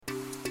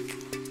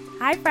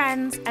Hi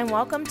friends, and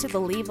welcome to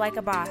Believe Like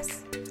a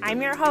Boss.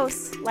 I'm your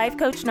host, life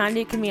coach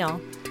Nandi Camille.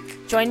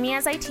 Join me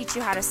as I teach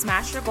you how to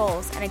smash your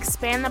goals and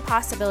expand the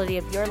possibility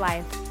of your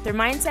life through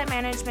mindset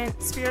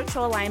management,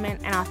 spiritual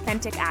alignment, and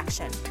authentic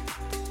action.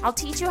 I'll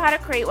teach you how to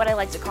create what I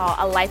like to call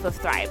a life of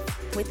thrive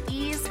with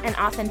ease and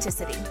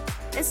authenticity.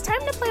 It's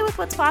time to play with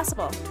what's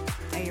possible.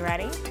 Are you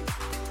ready?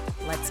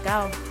 Let's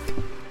go.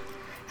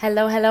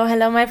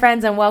 Hello, my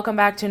friends, and welcome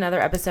back to another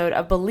episode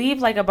of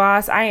Believe Like a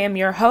Boss. I am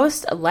your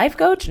host, life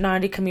coach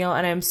Nandi Camille,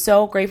 and I'm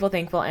so grateful,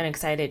 thankful, and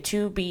excited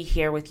to be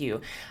here with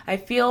you. I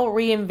feel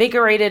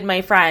reinvigorated,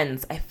 my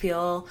friends. I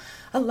feel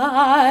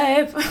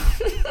alive.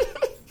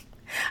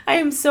 I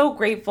am so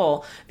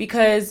grateful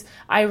because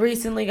I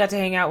recently got to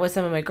hang out with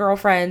some of my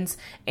girlfriends,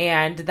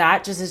 and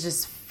that has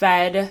just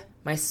fed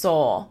my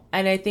soul.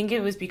 And I think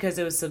it was because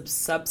it was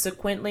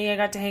subsequently I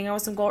got to hang out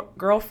with some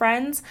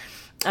girlfriends.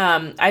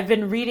 I've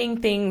been reading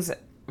things.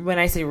 When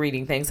I say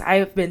reading things,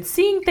 I've been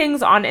seeing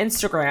things on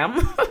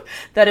Instagram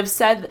that have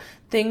said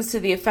things to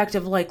the effect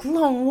of like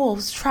lone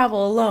wolves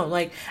travel alone,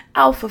 like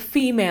alpha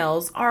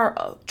females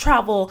are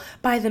travel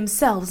by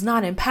themselves,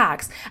 not in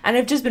packs. And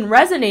I've just been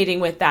resonating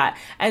with that.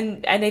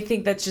 And I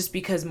think that's just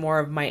because more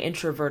of my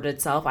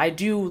introverted self. I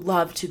do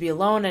love to be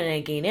alone, and I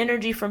gain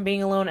energy from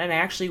being alone. And I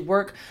actually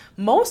work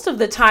most of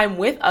the time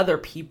with other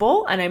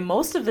people, and I'm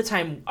most of the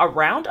time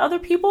around other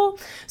people.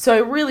 So I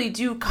really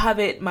do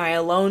covet my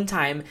alone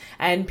time.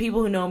 And people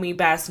who know me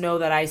best know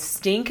that I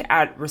stink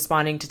at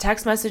responding to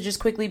text messages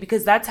quickly,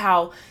 because that's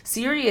how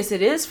serious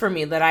it is for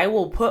me that I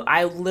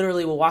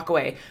literally will walk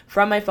away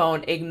from my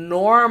phone,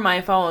 ignore my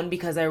phone,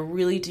 because I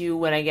really do,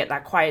 when I get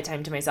that quiet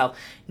time to myself,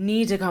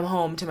 need to come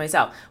home to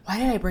myself. Why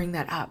did I bring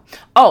that up?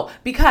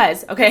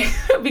 Because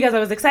I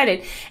was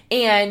excited.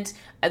 And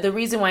the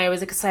reason why I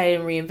was excited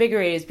and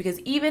reinvigorated is because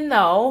even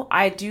though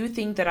I do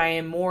think that I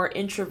am more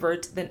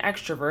introvert than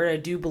extrovert, I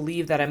do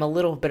believe that I'm a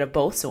little bit of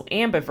both, so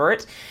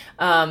ambivert.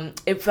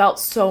 It felt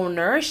so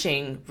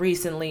nourishing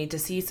recently to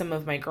see some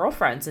of my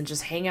girlfriends and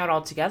just hang out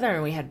all together.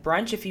 And we had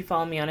brunch. If you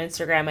follow me on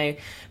Instagram, I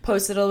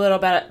posted a little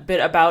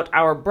bit about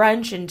our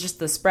brunch and just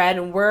the spread.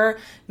 And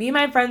me and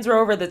my friends were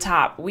over the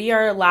top. We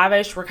are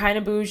lavish. We're kind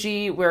of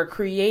bougie. We're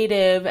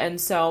creative. And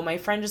so my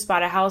friend just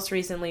bought a house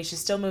recently. She's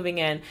still moving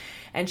in.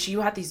 And she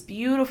had these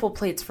beautiful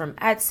plates from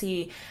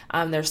Etsy.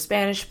 They're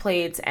Spanish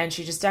plates, and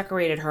she just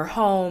decorated her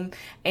home.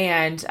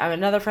 And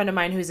another friend of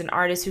mine who's an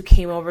artist who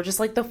came over, just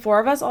like the four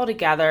of us all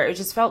together. It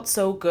just felt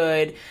so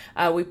good.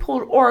 We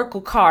pulled oracle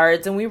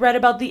cards, and we read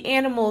about the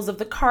animals of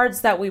the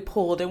cards that we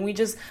pulled, and we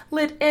just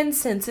lit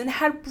incense and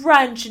had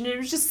brunch, and it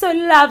was just so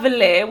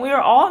lovely. And we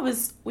were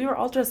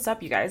all dressed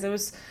up, you guys. It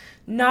was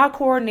not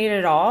coordinated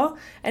at all.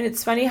 And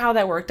it's funny how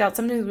that worked out.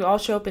 Sometimes we all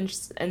show up in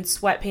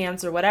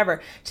sweatpants or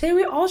whatever. Today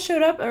we all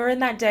showed up, or in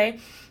that day,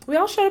 we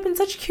all showed up in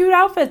such cute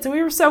outfits, and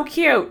we were so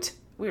cute.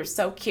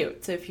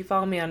 So if you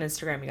follow me on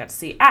Instagram, you got to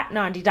see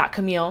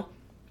 @nandi.camille.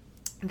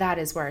 That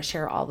is where I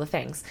share all the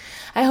things.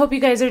 I hope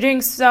you guys are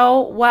doing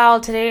so well.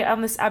 Today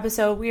on this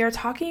episode, we are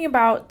talking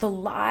about the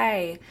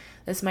lie.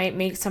 This might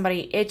make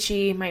somebody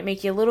itchy, might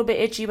make you a little bit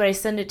itchy, but I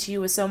send it to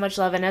you with so much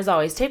love. And as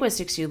always, take what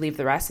sticks to you, leave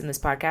the rest in this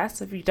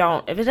podcast. If it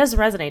doesn't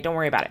resonate, don't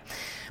worry about it.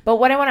 But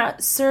what I want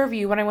to serve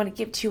you, what I want to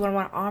give to you, what I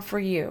want to offer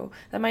you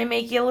that might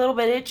make you a little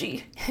bit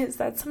itchy is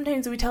that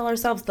sometimes we tell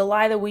ourselves the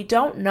lie that we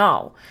don't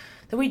know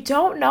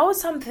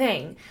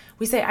something.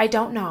 We say, I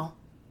don't know.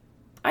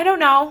 I don't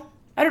know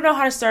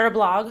how to start a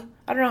blog.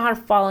 I don't know how to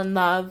fall in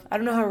love. I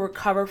don't know how to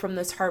recover from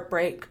this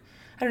heartbreak.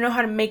 I don't know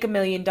how to make $1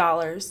 million.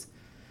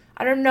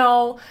 I don't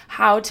know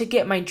how to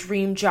get my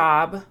dream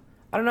job.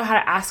 I don't know how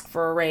to ask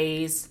for a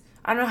raise.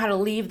 I don't know how to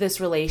leave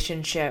this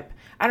relationship.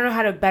 I don't know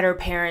how to better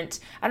parent.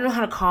 I don't know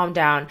how to calm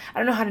down. I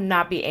don't know how to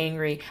not be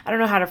angry. I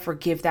don't know how to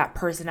forgive that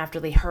person after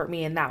they hurt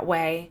me in that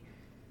way.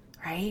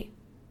 Right?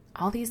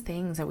 All these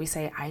things that we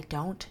say, I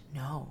don't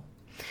know.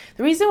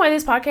 The reason why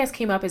this podcast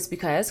came up is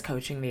because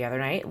coaching the other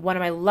night, one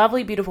of my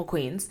lovely, beautiful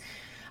queens,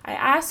 I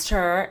asked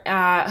her,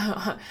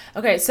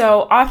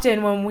 so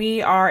often when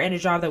we are in a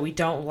job that we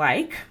don't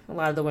like, a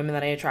lot of the women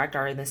that I attract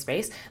are in this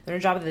space, they're in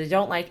a job that they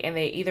don't like, and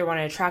they either want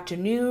to attract a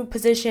new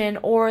position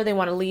or they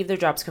want to leave their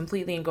jobs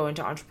completely and go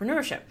into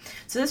entrepreneurship.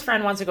 So this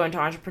friend wants to go into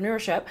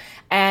entrepreneurship.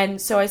 And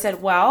so I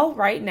said, well,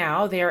 right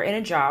now they're in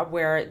a job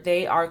where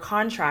they are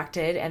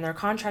contracted, and they're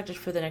contracted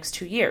for the next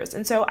 2 years.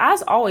 And so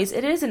as always,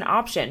 it is an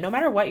option, no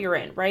matter what you're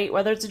in, right?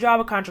 Whether it's a job,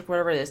 a contract,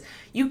 whatever it is,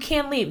 you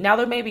can leave. Now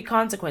there may be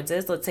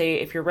consequences. Let's say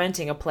if you're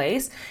renting a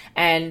place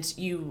and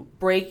you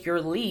break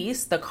your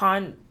lease, the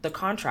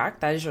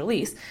contract, that is your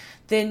lease,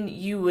 then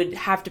you would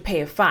have to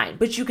pay a fine,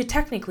 but you could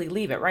technically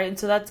leave it, right? And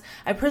so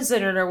I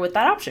presented her with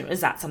that option.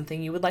 Is that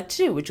something you would like to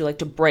do? Would you like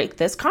to break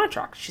this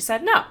contract? She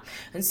said no.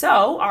 And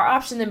so our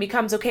option then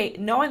becomes, okay,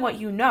 knowing what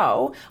you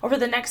know over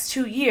the next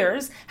 2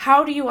 years,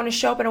 how do you want to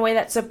show up in a way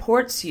that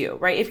supports you,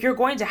 right? If you're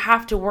going to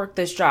have to work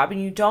this job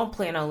and you don't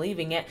plan on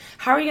leaving it,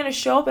 how are you going to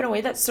show up in a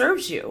way that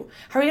serves you?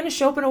 How are you going to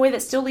show up in a way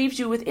that still leaves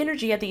you with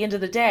energy at the end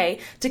of the day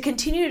to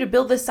continue to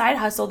build this side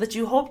hustle that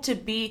you hope to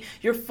be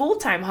your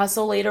full-time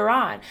hustle later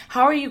on?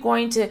 How are you going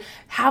going to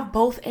have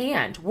both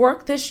and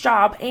work this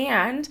job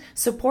and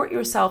support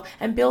yourself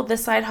and build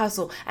this side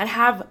hustle and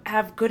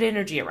have good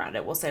energy around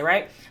it, we'll say,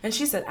 right? And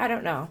she said, I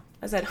don't know.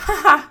 I said,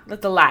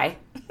 that's a lie.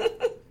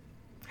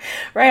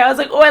 Right? I was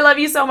like, oh, I love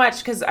you so much,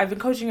 because I've been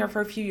coaching her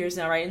for a few years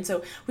now, right? And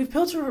so we've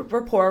built a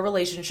rapport, a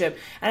relationship,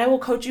 and I will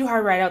coach you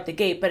hard right out the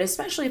gate. But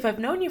especially if I've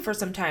known you for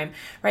some time,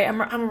 right? I'm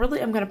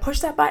going to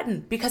push that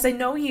button because I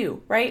know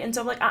you, right? And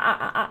so I'm like,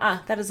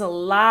 that is a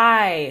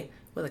lie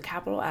with a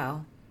capital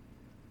L.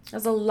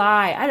 That's a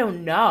lie. I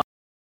don't know.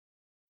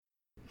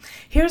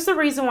 Here's the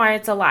reason why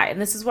it's a lie, and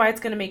this is why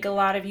it's going to make a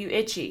lot of you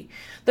itchy.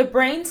 The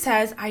brain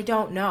says, I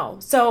don't know.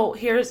 So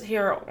here,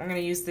 I'm going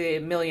to use the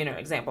millionaire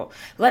example.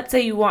 Let's say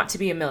you want to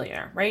be a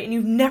millionaire, right? And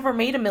you've never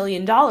made $1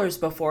 million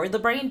before. The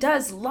brain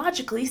does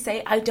logically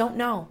say, I don't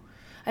know.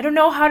 I don't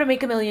know how to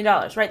make $1 million,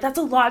 right? That's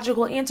a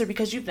logical answer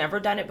because you've never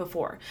done it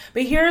before.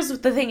 But here's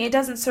the thing. It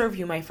doesn't serve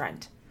you, my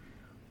friend.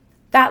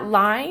 That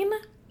line,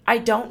 I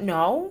don't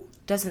know,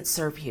 doesn't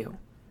serve you.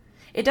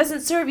 It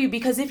doesn't serve you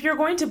because if you're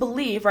going to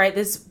believe, right,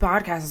 this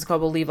podcast is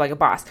called Believe Like a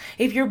Boss.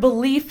 If your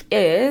belief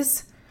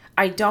is,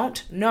 I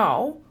don't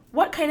know,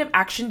 what kind of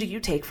action do you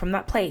take from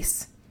that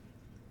place?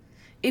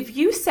 If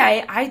you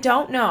say, I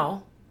don't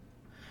know,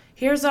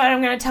 here's what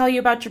I'm going to tell you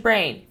about your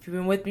brain. If you've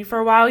been with me for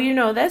a while, you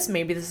know this.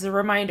 Maybe this is a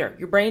reminder.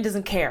 Your brain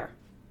doesn't care.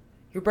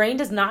 Your brain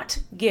does not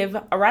give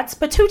a rat's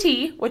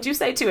patootie what you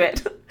say to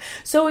it.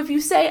 So if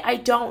you say, I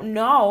don't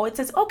know, it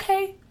says,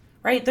 okay,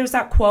 right? There's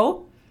that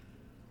quote.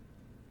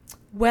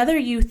 Whether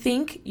you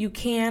think you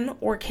can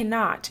or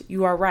cannot,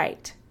 you are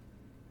right.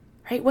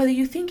 Right? Whether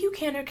you think you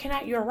can or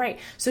cannot, you're right.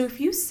 So if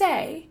you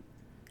say,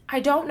 I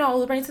don't know,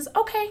 the brain says,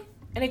 okay.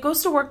 And it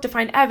goes to work to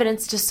find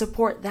evidence to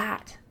support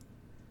that.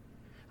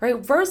 Right?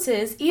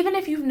 Versus, even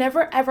if you've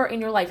never ever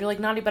in your life, you're like,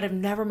 Nandi, but I've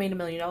never made $1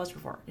 million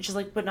before. And she's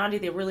like, but Nandi,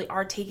 they really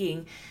are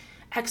taking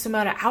X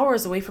amount of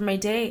hours away from my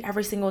day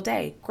every single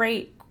day.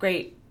 Great.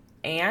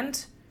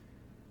 And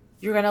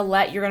you're going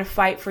to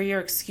fight for your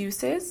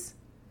excuses?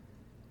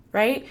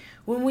 Right?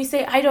 When we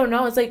say, I don't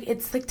know,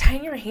 it's like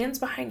tying your hands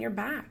behind your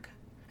back.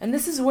 And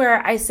this is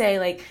where I say,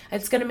 like,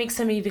 it's going to make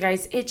some of you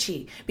guys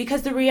itchy.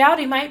 Because the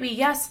reality might be,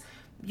 yes,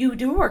 you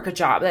do work a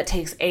job that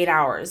takes 8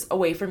 hours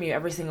away from you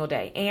every single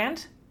day.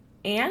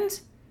 And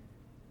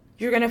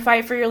you're going to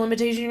fight for your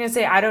limitation. You're going to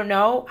say, I don't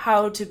know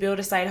how to build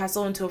a side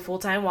hustle into a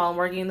full-time while I'm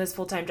working in this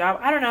full-time job.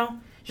 I don't know.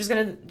 Just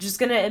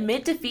gonna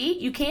admit defeat.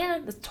 You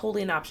can. That's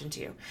totally an option to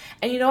you.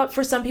 And you know what?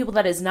 For some people,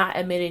 that is not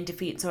admitting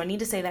defeat. So I need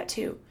to say that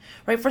too,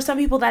 right? For some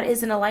people, that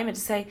is an alignment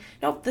to say,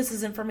 nope, this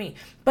isn't for me.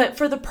 But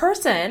for the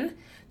person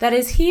that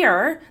is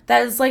here,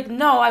 that is like,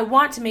 no, I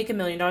want to make $1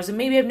 million, and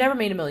maybe I've never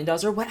made $1 million,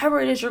 or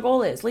whatever it is your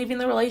goal is, leaving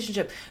the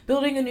relationship,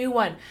 building a new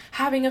one,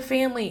 having a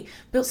family,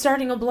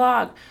 starting a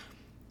blog.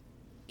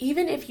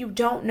 Even if you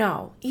don't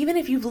know, even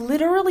if you've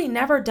literally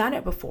never done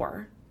it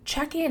before,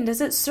 check in.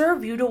 Does it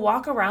serve you to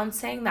walk around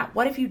saying that?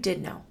 What if you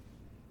did know?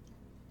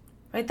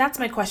 Right? That's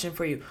my question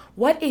for you.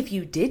 What if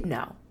you did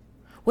know?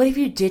 What if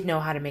you did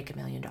know how to make $1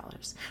 million?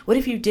 What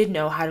if you did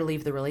know how to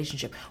leave the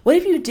relationship? What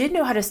if you did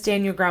know how to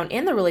stand your ground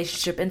in the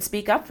relationship and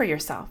speak up for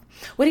yourself?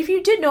 What if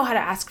you did know how to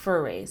ask for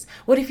a raise?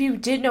 What if you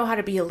did know how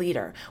to be a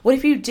leader? What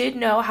if you did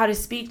know how to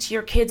speak to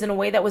your kids in a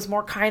way that was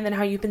more kind than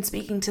how you've been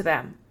speaking to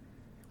them?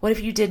 What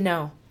if you did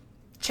know?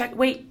 Check,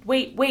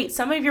 wait.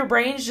 Some of your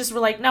brains just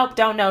were like, nope,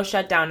 don't know,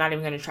 shut down, not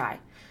even going to try.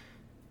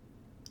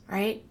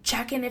 Right?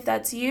 Check in if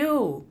that's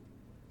you.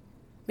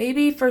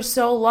 Maybe for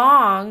so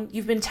long,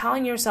 you've been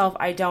telling yourself,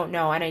 I don't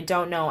know, and I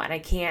don't know, and I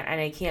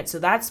can't. So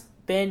that's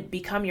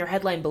become your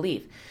headline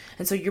belief.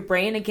 And so your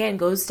brain, again,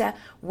 goes to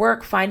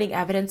work finding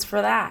evidence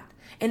for that.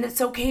 And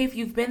it's okay if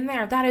you've been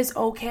there. That is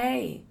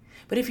okay.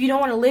 But if you don't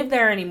want to live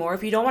there anymore,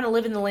 if you don't want to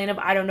live in the land of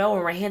I don't know,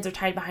 where my hands are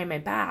tied behind my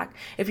back,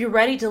 if you're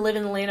ready to live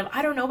in the land of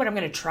I don't know, but I'm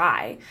going to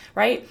try,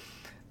 right?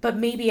 But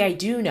maybe I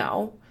do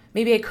know.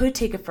 Maybe I could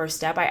take a first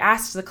step. I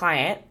asked the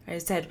client, I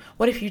said,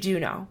 what if you do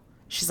know?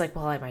 She's like,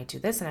 well, I might do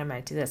this and I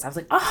might do this. I was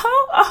like,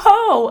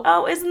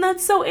 oh, isn't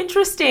that so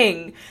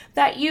interesting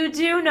that you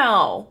do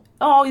know?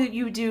 Oh,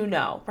 you do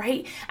know,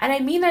 right? And I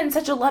mean that in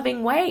such a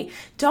loving way.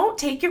 Don't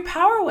take your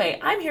power away.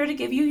 I'm here to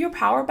give you your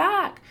power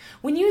back.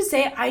 When you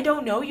say, I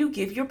don't know, you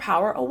give your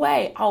power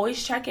away.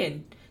 Always check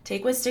in.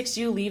 Take what sticks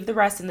to you, leave the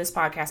rest in this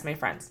podcast, my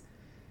friends.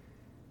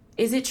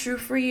 Is it true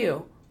for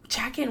you?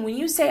 Check in. When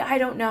you say, I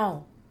don't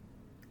know,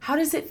 how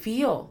does it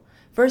feel?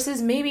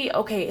 Versus maybe,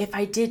 okay, if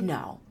I did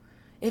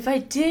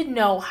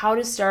know how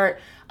to start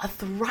a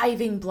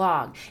thriving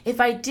blog, if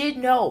I did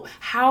know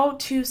how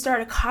to start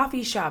a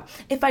coffee shop,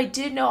 if I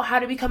did know how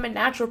to become a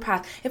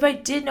naturopath, if I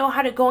did know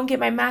how to go and get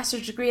my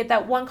master's degree at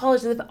that one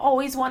college that I've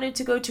always wanted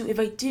to go to, if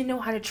I did know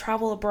how to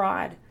travel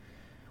abroad,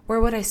 where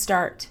would I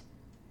start?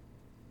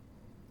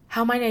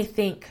 How might I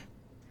think?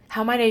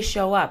 How might I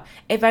show up?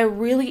 If I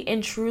really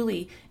and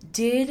truly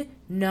did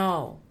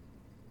know,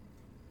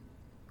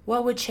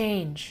 what would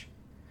change?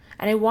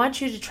 And I want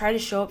you to try to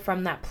show up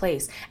from that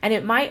place. And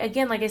it might,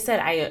 again, like I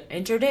said, I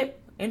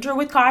enter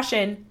with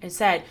caution and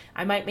said,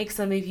 I might make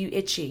some of you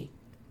itchy.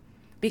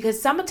 Because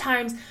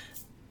sometimes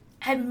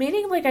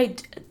admitting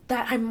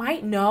that I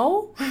might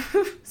know,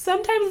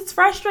 sometimes it's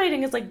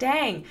frustrating. It's like,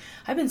 dang,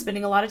 I've been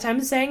spending a lot of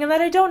time saying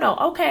that I don't know.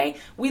 Okay,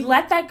 we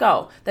let that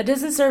go. That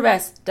doesn't serve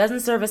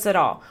us at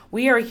all.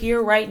 We are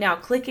here right now.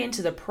 Click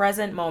into the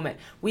present moment.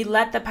 We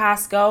let the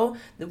past go.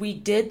 We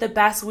did the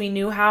best we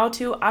knew how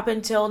to up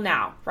until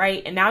now,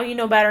 right? And now you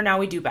know better. Now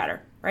we do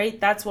better, right?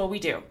 That's what we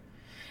do.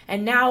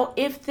 And now,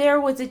 if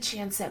there was a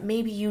chance that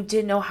maybe you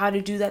did know how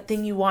to do that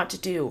thing you want to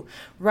do,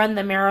 run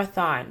the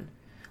marathon,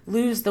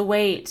 lose the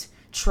weight,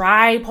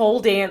 try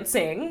pole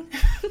dancing,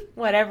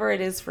 whatever it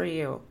is for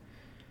you,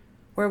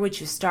 where would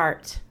you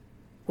start?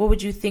 What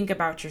would you think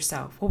about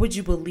yourself? What would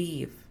you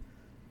believe?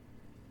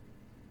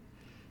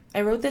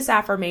 I wrote this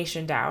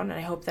affirmation down, and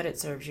I hope that it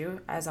serves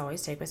you. As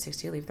always, take what's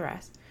 60, leave the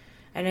rest.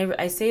 And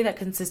I say that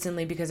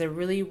consistently because I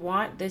really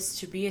want this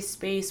to be a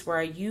space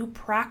where you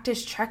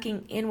practice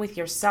checking in with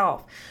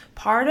yourself.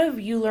 Part of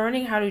you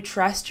learning how to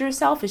trust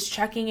yourself is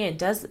checking in.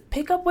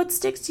 Pick up what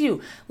sticks to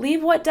you,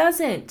 leave what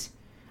doesn't.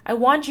 I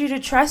want you to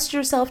trust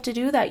yourself to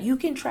do that. You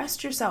can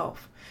trust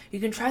yourself. You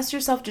can trust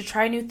yourself to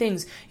try new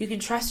things. You can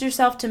trust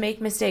yourself to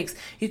make mistakes.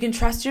 You can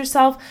trust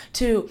yourself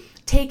to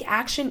take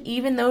action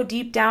even though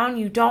deep down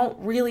you don't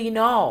really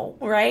know,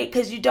 right?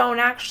 Because you don't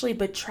actually,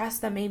 but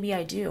trust that maybe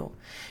I do.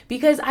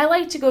 Because I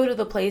like to go to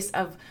the place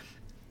of,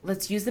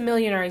 let's use the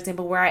millionaire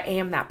example, where I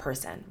am that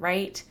person,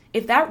 right?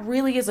 If that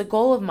really is a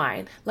goal of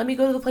mine, let me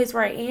go to the place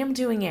where I am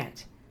doing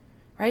it.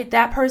 Right?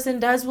 That person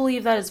does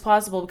believe that it's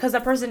possible because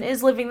that person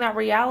is living that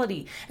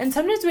reality. And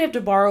sometimes we have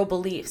to borrow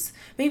beliefs.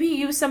 Maybe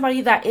use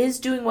somebody that is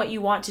doing what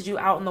you want to do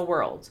out in the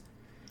world,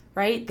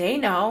 right? They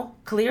know,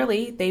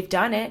 clearly, they've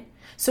done it.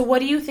 So what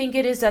do you think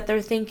it is that they're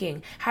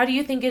thinking? How do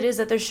you think it is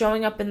that they're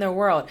showing up in their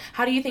world?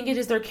 How do you think it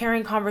is they're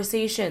carrying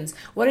conversations?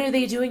 What are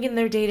they doing in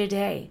their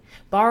day-to-day?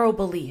 Borrow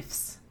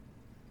beliefs,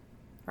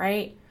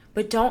 right?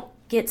 But don't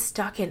get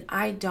stuck in,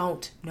 I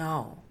don't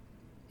know.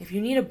 If you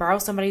need to borrow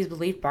somebody's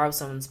belief, borrow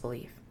someone's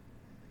belief.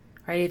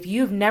 Right? If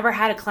you've never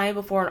had a client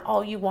before and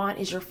all you want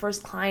is your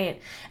first client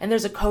and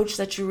there's a coach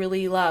that you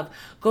really love,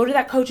 go to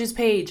that coach's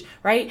page,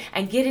 right?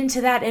 And get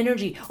into that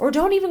energy. Or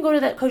don't even go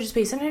to that coach's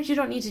page. Sometimes you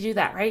don't need to do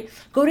that, right?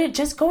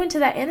 Just go into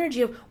that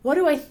energy of, what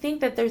do I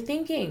think that they're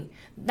thinking?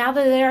 Now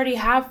that they already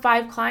have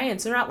 5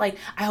 clients, they're not like,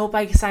 I hope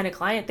I sign a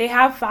client. They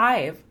have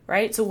 5,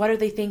 right? So what are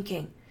they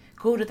thinking?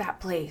 Go to that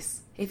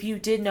place. If you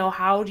did know,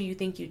 how do you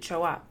think you'd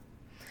show up?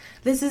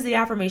 This is the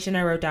affirmation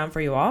I wrote down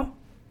for you all.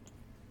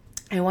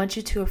 I want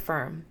you to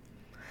affirm,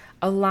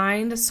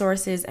 aligned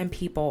sources and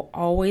people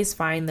always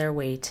find their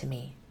way to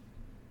me.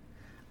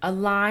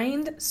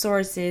 Aligned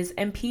sources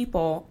and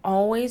people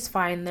always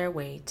find their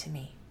way to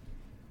me.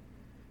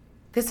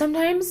 Because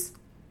sometimes,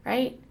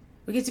 right,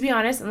 we get to be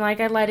honest, and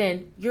like I let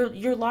in,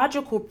 your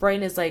logical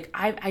brain is like,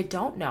 I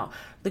don't know.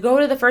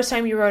 Go to the first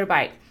time you rode a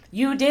bike.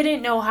 You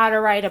didn't know how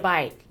to ride a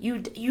bike.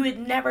 You had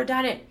never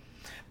done it.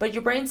 But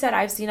your brain said,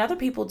 I've seen other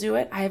people do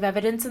it. I have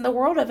evidence in the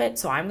world of it.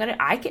 So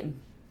I can,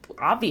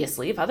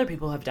 obviously, if other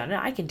people have done it,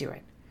 I can do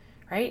it.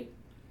 Right?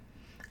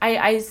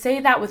 I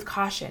say that with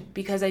caution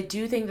because I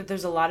do think that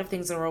there's a lot of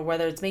things in the world,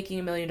 whether it's making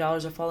 $1 million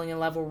or falling in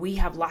love, where we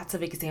have lots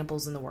of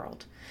examples in the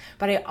world.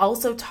 But I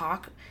also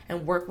talk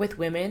and work with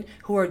women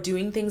who are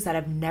doing things that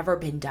have never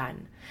been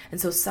done.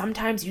 And so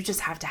sometimes you just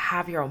have to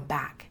have your own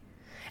back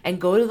and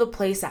go to the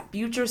place, that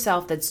future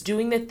self that's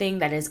doing the thing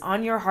that is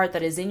on your heart,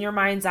 that is in your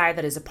mind's eye,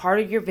 that is a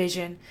part of your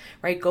vision,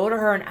 right? Go to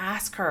her and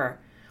ask her,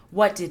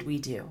 what did we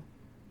do?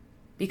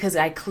 Because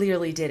I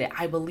clearly did it.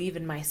 I believe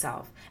in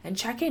myself. And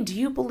check in. Do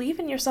you believe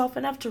in yourself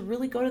enough to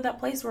really go to that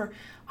place where,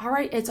 all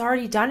right, it's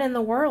already done in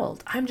the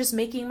world. I'm just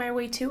making my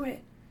way to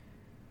it.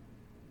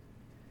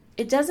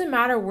 It doesn't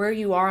matter where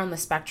you are on the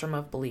spectrum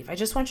of belief. I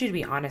just want you to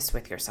be honest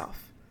with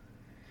yourself.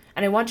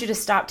 And I want you to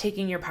stop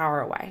taking your power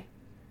away.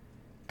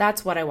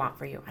 That's what I want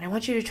for you. And I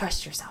want you to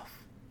trust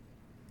yourself.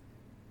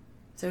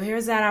 So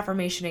here's that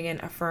affirmation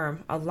again.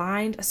 Affirm,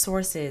 aligned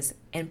sources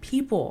and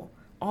people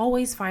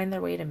always find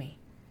their way to me.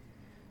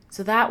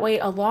 So that way,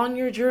 along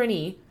your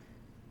journey,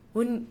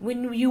 when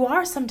you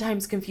are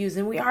sometimes confused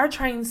and we are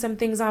trying some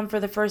things on for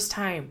the first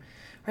time,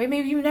 right?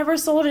 Maybe you've never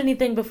sold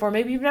anything before.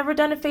 Maybe you've never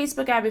done a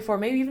Facebook ad before.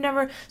 Maybe you've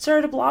never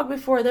started a blog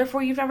before.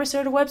 Therefore, you've never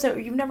started a website, or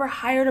you've never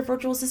hired a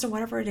virtual assistant,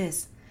 whatever it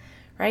is,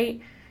 right?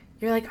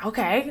 You're like,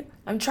 okay,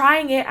 I'm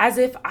trying it as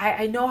if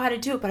I know how to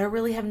do it, but I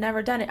really have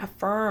never done it.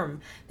 Affirm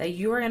that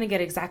you are going to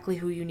get exactly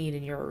who you need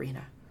in your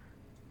arena.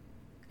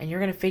 And you're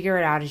going to figure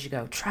it out as you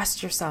go.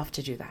 Trust yourself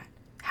to do that.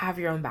 Have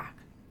your own back.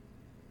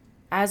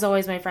 As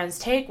always, my friends,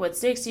 take what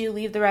sticks to you,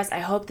 leave the rest. I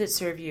hope that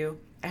serve you.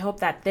 I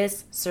hope that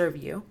this serve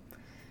you.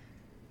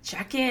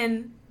 Check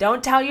in.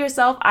 Don't tell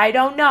yourself, I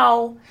don't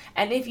know.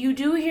 And if you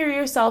do hear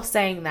yourself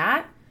saying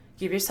that,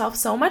 give yourself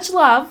so much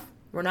love.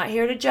 We're not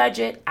here to judge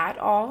it at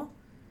all.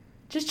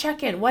 Just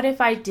check in. What if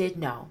I did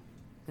know?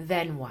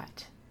 Then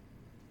what?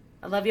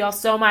 I love you all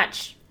so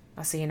much.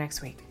 I'll see you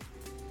next week.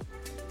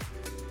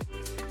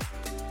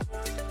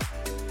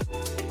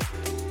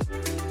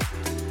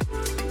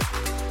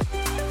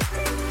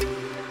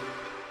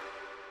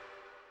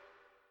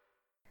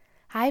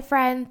 Hi,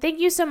 friend. Thank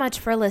you so much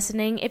for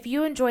listening. If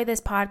you enjoy this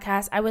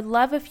podcast, I would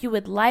love if you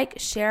would like,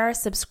 share,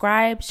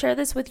 subscribe, share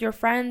this with your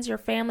friends, your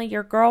family,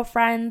 your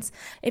girlfriends.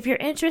 If you're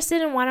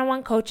interested in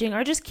one-on-one coaching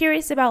or just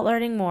curious about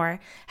learning more,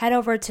 head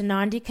over to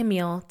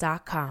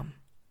nandicamille.com.